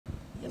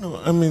No,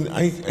 I mean,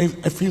 I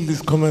feel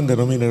this common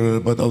denominator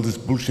about all this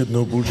bullshit,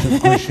 no bullshit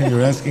question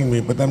you're asking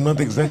me, but I'm not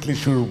exactly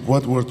sure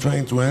what we're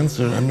trying to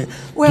answer. I mean,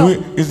 well,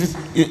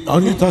 are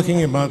you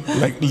talking about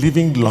like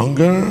living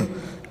longer?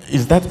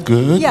 Is that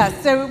good?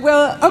 Yes, so,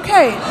 well,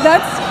 okay,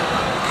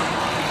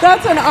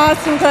 that's an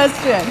awesome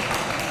question.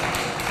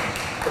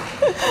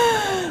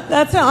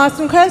 That's an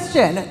awesome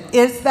question.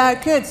 Is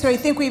that good? So I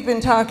think we've been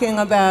talking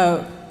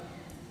about,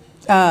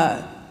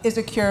 is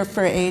a cure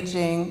for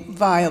aging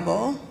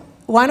viable?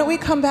 Why don't we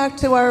come back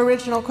to our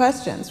original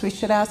questions? We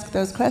should ask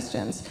those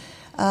questions.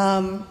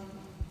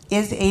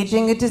 Is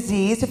aging a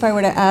disease? If I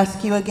were to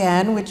ask you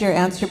again, would your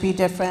answer be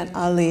different,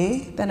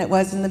 Ali, than it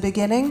was in the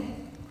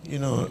beginning? You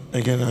know,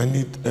 again, I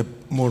need a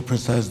more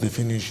precise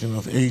definition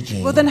of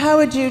aging. Well, then how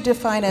would you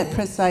define it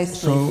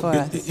precisely for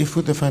us? If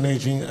we define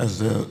aging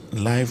as a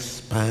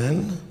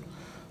lifespan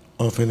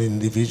of an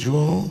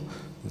individual,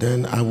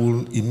 then I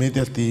will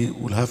immediately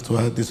have to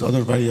add this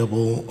other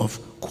variable of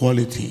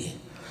quality.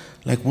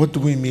 Like, what do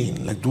we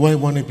mean? Like, do I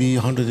want to be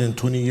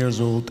 120 years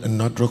old and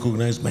not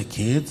recognize my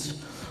kids?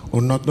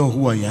 Or not know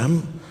who I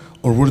am?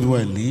 Or where do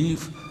I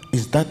live?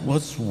 Is that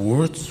what's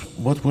worth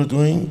what we're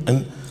doing?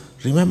 And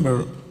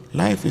remember,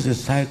 life is a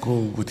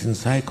cycle within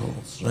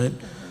cycles, right?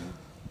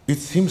 It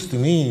seems to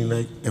me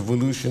like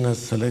evolution has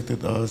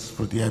selected us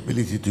for the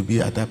ability to be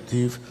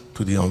adaptive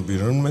to the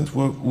environment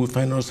where we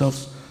find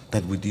ourselves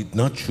that we did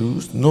not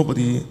choose.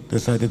 Nobody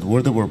decided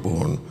where they were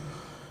born,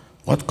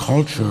 what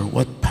culture,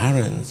 what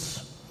parents,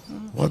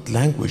 what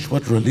language,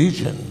 what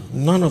religion.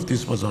 None of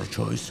this was our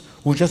choice.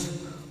 We just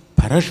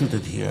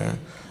parachuted here.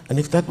 And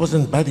if that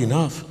wasn't bad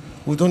enough,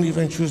 we don't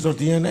even choose our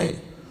DNA.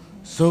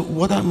 So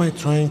what am I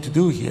trying to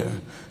do here?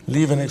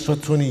 Live an extra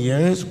 20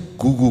 years,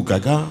 goo goo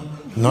gaga,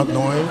 not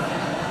knowing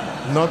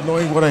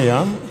what I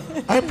am?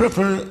 I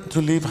prefer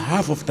to live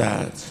half of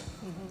that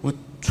with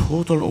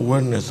total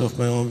awareness of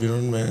my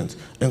environment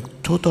and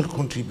total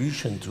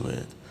contribution to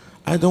it.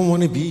 I don't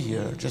want to be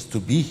here just to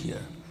be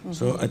here.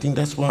 So I think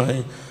that's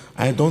why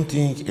I don't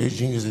think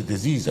aging is a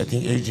disease. I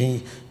think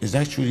aging is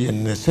actually a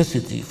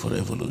necessity for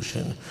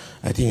evolution.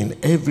 I think in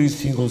every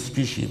single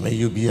species, may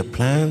you be a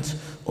plant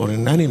or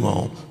an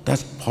animal,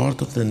 that's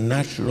part of the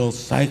natural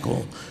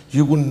cycle.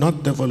 You will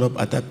not develop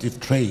adaptive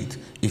trait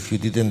if you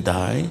didn't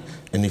die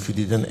and if you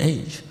didn't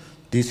age.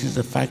 This is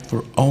a fact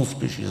for all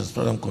species as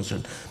far as I'm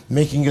concerned.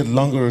 Making it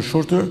longer or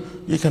shorter,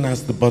 you can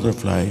ask the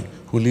butterfly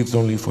who lives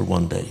only for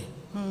one day.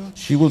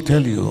 She will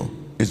tell you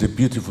it's a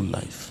beautiful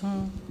life.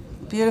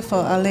 Beautiful,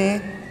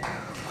 Ali.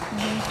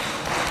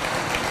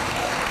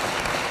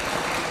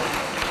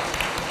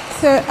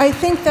 So I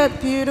think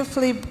that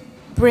beautifully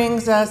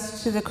brings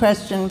us to the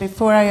question,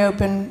 before I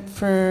open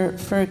for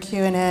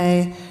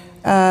Q&A,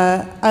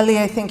 Ali,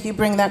 I think you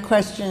bring that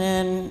question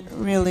in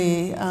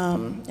really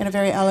in a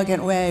very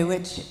elegant way,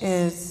 which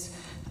is,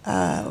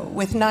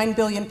 with 9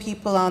 billion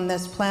people on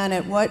this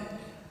planet, what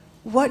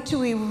will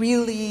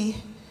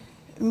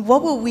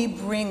we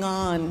bring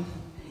on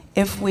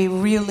if we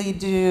really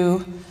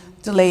do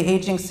delay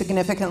aging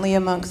significantly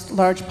amongst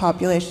large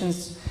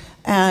populations?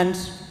 And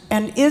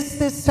is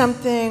this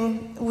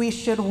something we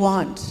should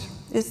want?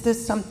 Is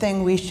this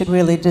something we should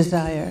really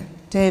desire?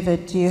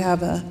 David, do you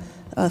have a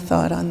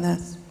thought on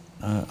this?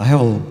 I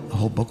have a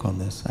whole book on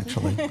this,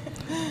 actually.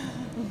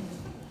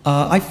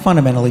 I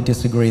fundamentally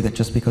disagree that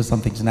just because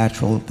something's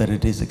natural, that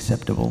it is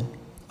acceptable.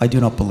 I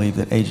do not believe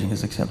that aging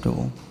is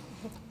acceptable.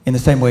 In the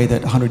same way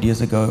that 100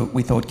 years ago,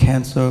 we thought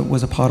cancer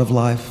was a part of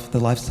life, the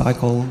life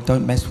cycle,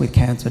 don't mess with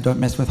cancer, don't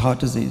mess with heart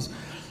disease.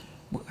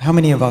 How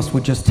many of us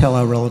would just tell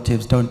our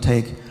relatives, don't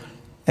take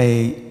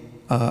a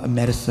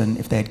medicine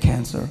if they had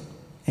cancer?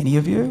 Any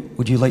of you?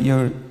 Would you let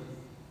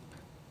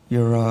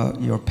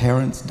your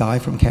parents die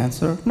from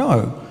cancer?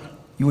 No.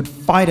 You would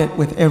fight it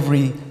with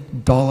every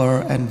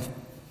dollar and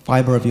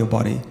fiber of your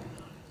body.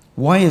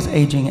 Why is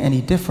aging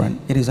any different?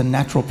 It is a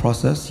natural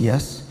process,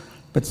 yes,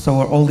 but so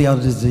are all the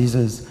other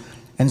diseases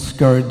and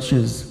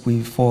scourges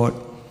we fought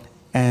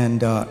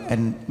and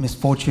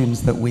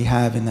misfortunes that we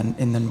have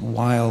in the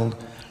wild.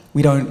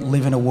 We don't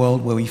live in a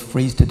world where we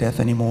freeze to death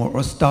anymore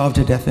or starve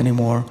to death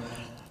anymore,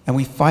 and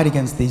we fight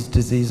against these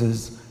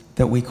diseases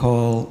that we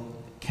call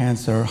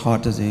cancer,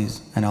 heart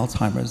disease, and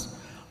Alzheimer's.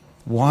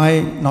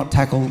 Why not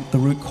tackle the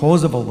root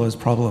cause of all those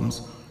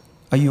problems?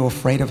 Are you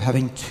afraid of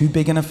having too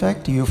big an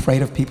effect? Are you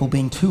afraid of people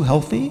being too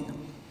healthy?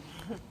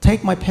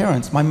 Take my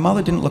parents. My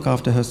mother didn't look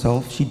after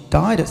herself. She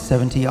died at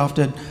 70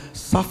 after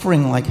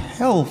suffering like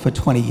hell for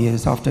 20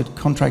 years after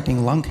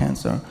contracting lung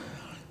cancer.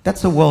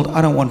 That's a world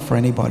I don't want for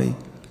anybody.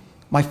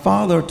 My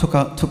father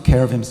took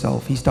care of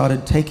himself. He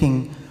started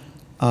taking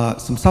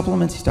some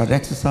supplements, he started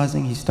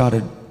exercising, he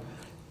started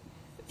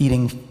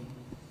eating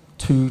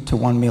 2 to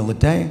 1 meal a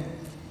day.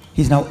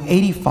 He's now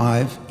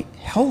 85,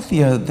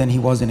 healthier than he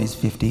was in his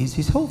 50s.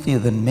 He's healthier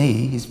than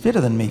me, he's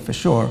fitter than me for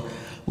sure.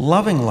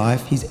 Loving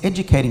life, he's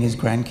educating his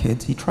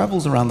grandkids, he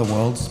travels around the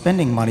world,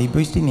 spending money,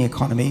 boosting the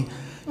economy,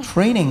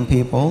 training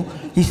people.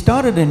 He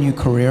started a new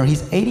career,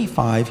 he's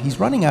 85, he's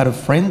running out of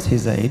friends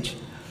his age.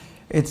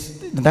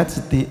 That's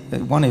the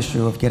one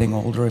issue of getting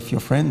older if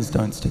your friends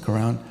don't stick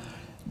around.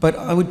 But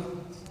I would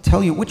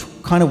tell you, which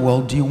kind of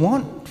world do you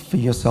want for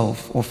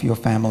yourself or for your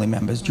family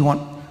members? Do you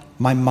want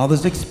my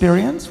mother's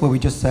experience, where we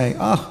just say,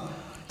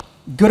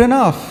 good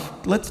enough,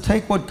 let's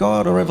take what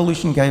God or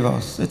evolution gave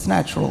us, it's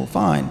natural,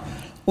 fine?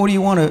 Or do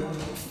you want to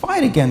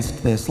fight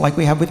against this, like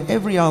we have with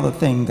every other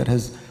thing that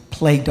has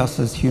plagued us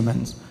as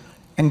humans,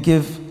 and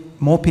give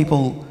more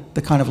people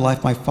the kind of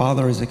life my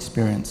father is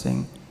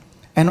experiencing?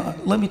 And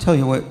let me tell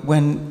you,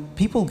 when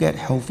people get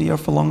healthier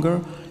for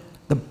longer,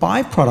 the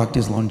byproduct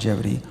is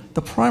longevity.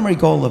 The primary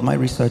goal of my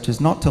research is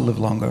not to live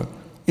longer.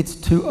 It's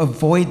to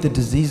avoid the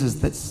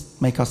diseases that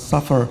make us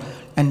suffer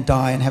and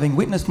die. And having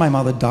witnessed my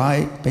mother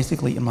die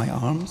basically in my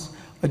arms,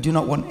 I do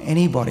not want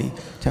anybody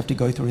to have to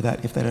go through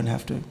that if they don't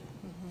have to.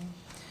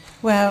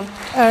 Well,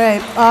 all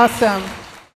right, awesome.